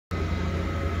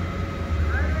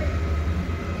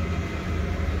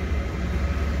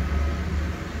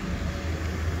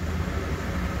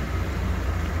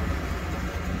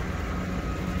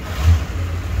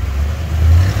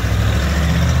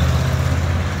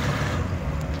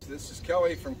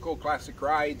Kelly from Cool Classic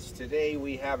Rides. Today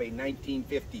we have a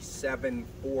 1957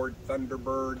 Ford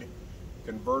Thunderbird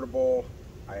convertible.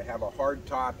 I have a hard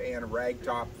top and a rag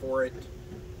top for it.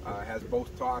 Has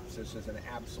both tops. This is an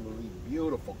absolutely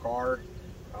beautiful car.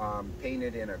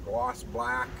 Painted in a gloss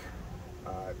black.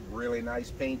 Really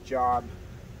nice paint job.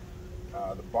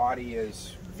 The body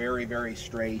is very, very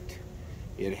straight.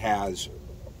 It has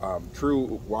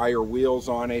true wire wheels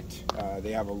on it.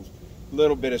 They have a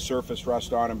little bit of surface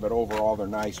rust on them, but overall they're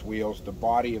nice wheels. The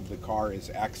body of the car is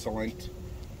excellent.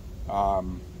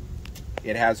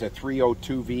 It has a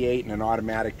 302 V8 and an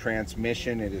automatic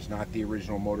transmission. It is not the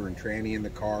original motor and tranny in the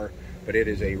car, but it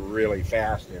is a really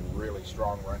fast and really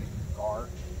strong running car.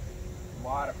 A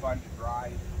lot of fun to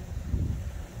drive.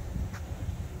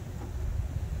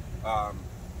 I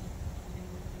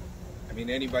mean,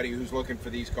 anybody who's looking for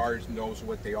these cars knows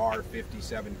what they are.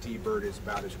 57 T-Bird is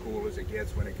about as cool as it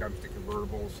gets when it comes to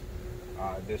convertibles.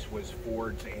 This was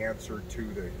Ford's answer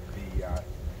to the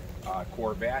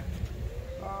Corvette.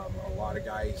 A lot of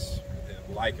guys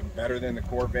like them better than the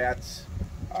Corvettes.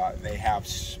 They have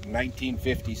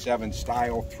 1957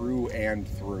 style through and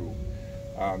through.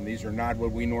 These are not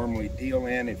what we normally deal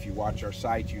in. If you watch our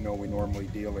site, you know we normally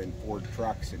deal in Ford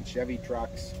trucks and Chevy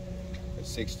trucks.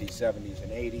 60s, 70s,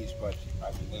 and 80s, but I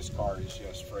mean, this car is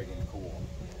just friggin' cool,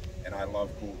 and I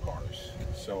love cool cars.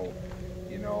 So,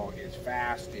 you know, it's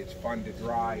fast, it's fun to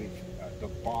drive, the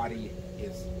body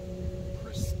is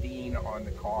pristine on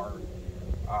the car.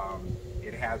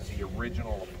 It has the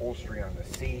original upholstery on the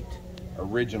seat,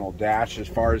 original dash as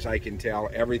far as I can tell.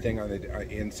 Everything on the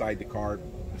inside the car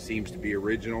seems to be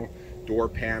original. Door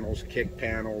panels, kick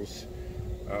panels,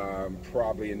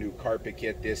 probably a new carpet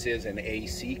kit. This is an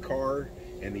AC car,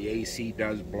 and the AC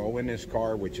does blow in this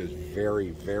car, which is very,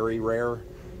 very rare.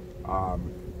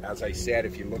 As I said,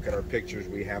 if you look at our pictures,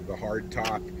 we have the hard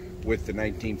top with the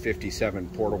 1957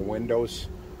 portal windows,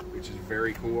 which is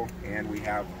very cool, and we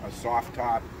have a soft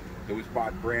top that was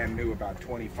bought brand new about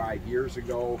 25 years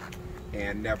ago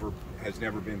and has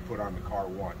never been put on the car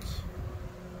once.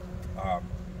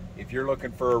 If you're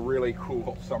looking for a really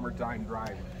cool summertime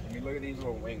drive, I mean, look at these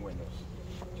little wing windows,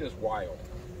 just wild.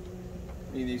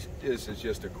 I mean, this is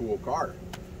just a cool car.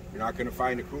 You're not going to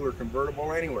find a cooler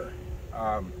convertible anywhere.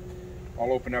 I'll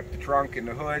open up the trunk and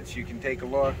the hood so you can take a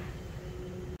look.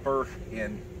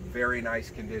 In very nice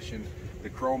condition. The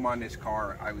chrome on this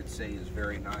car, I would say, is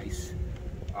very nice.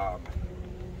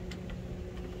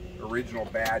 Original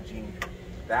badging.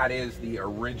 That is the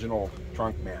original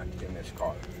trunk mat in this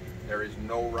car. There is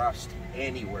no rust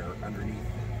anywhere underneath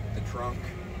the trunk.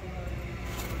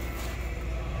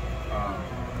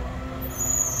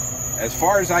 As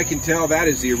far as I can tell, that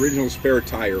is the original spare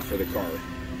tire for the car.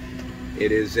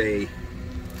 It is a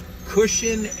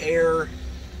cushion air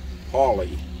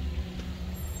Holly.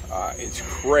 It's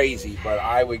crazy, but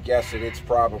I would guess that it's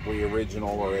probably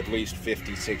original, or at least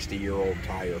 50, 60-year-old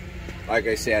tire. Like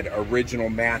I said, original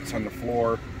mats on the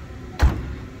floor.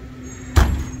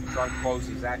 Trunk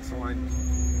closes excellent.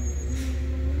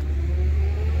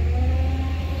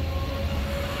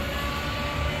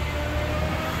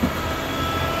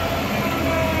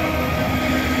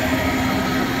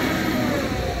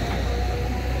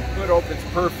 Opens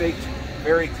perfect,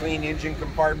 very clean engine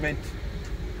compartment.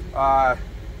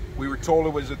 We were told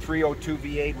it was a 302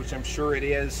 V8, which I'm sure it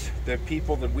is. The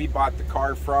people that we bought the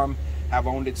car from have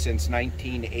owned it since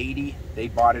 1980. They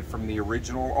bought it from the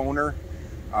original owner,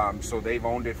 so they've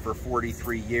owned it for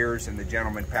 43 years, and the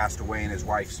gentleman passed away and his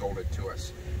wife sold it to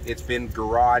us. It's been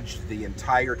garaged the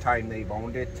entire time they've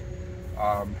owned it.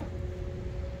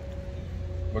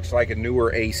 Looks like a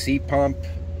newer AC pump.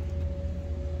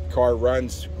 Car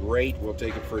runs great. We'll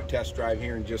take it for a test drive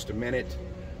here in just a minute.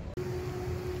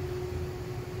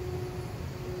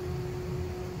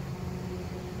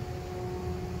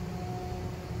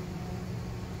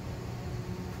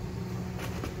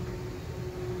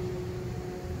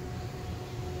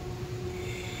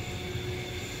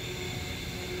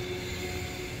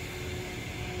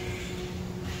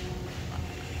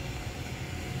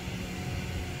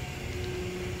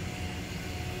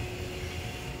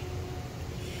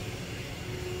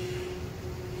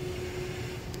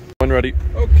 Ready.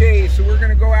 Okay, so we're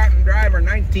going to go out and drive our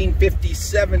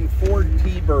 1957 Ford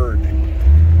T-Bird.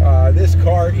 This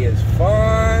car is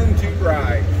fun to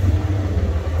drive.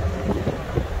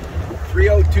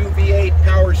 302 V8,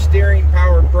 power steering,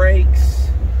 power brakes.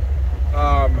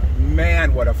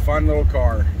 Man, what a fun little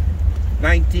car.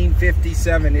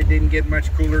 1957, it didn't get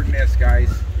much cooler than this, guys.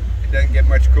 It doesn't get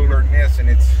much cooler than this, and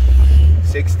it's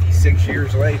 66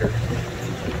 years later.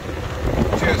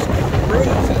 Just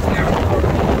cruises down the road.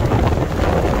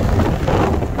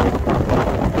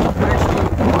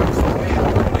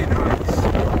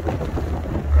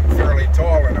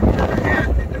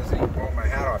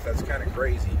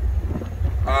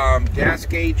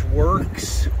 gauge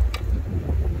works.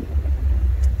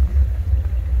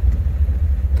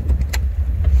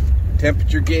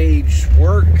 Temperature gauge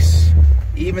works.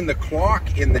 Even the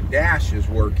clock in the dash is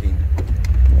working.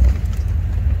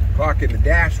 Clock in the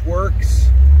dash works.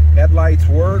 Headlights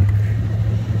work.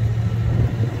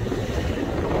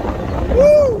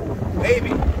 Woo!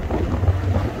 Baby!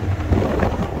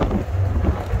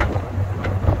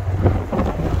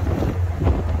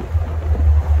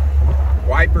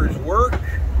 Wipers work.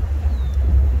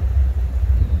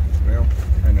 Well,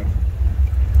 kind of.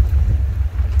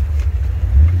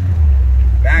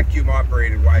 Vacuum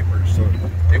operated wipers, so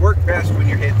they work best when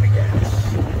you're hitting the gas.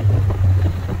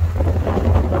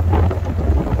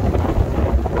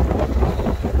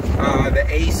 The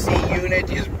AC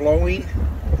unit is blowing.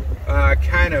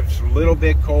 Kind of a little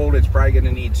bit cold. It's probably going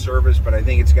to need service, but I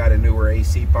think it's got a newer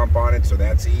AC pump on it, so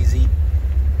that's easy.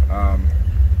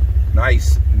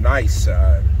 Nice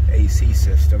AC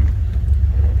system.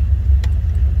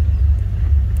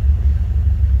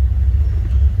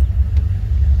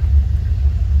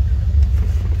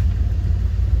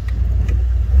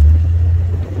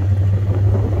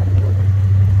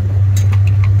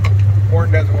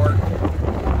 Horn doesn't work.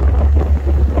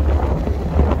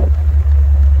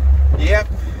 Yep,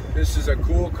 this is a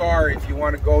cool car if you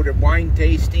want to go to wine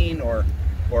tasting or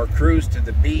cruise to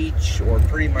the beach or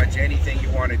pretty much anything you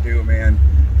want to do, man.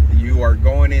 You are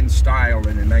going in style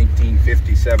in a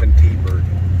 1957 T-Bird.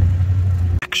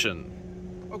 Action.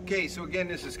 Okay, so again,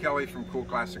 this is Kelly from Cool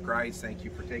Classic Rides. Thank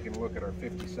you for taking a look at our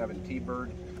 57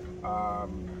 T-Bird.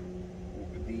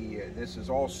 This is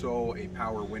also a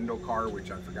power window car,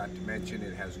 which I forgot to mention.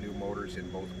 It has new motors in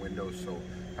both windows, so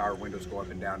power windows go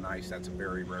up and down nice. That's a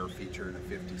very rare feature in a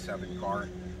 57 car.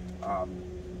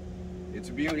 It's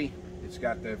a beauty. It's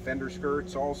got the fender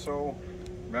skirts also.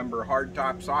 Remember, hard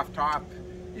top, soft top.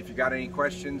 If you got any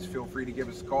questions, feel free to give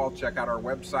us a call. Check out our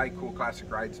website,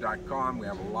 coolclassicrides.com. We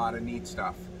have a lot of neat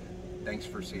stuff. Thanks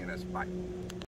for seeing us. Bye.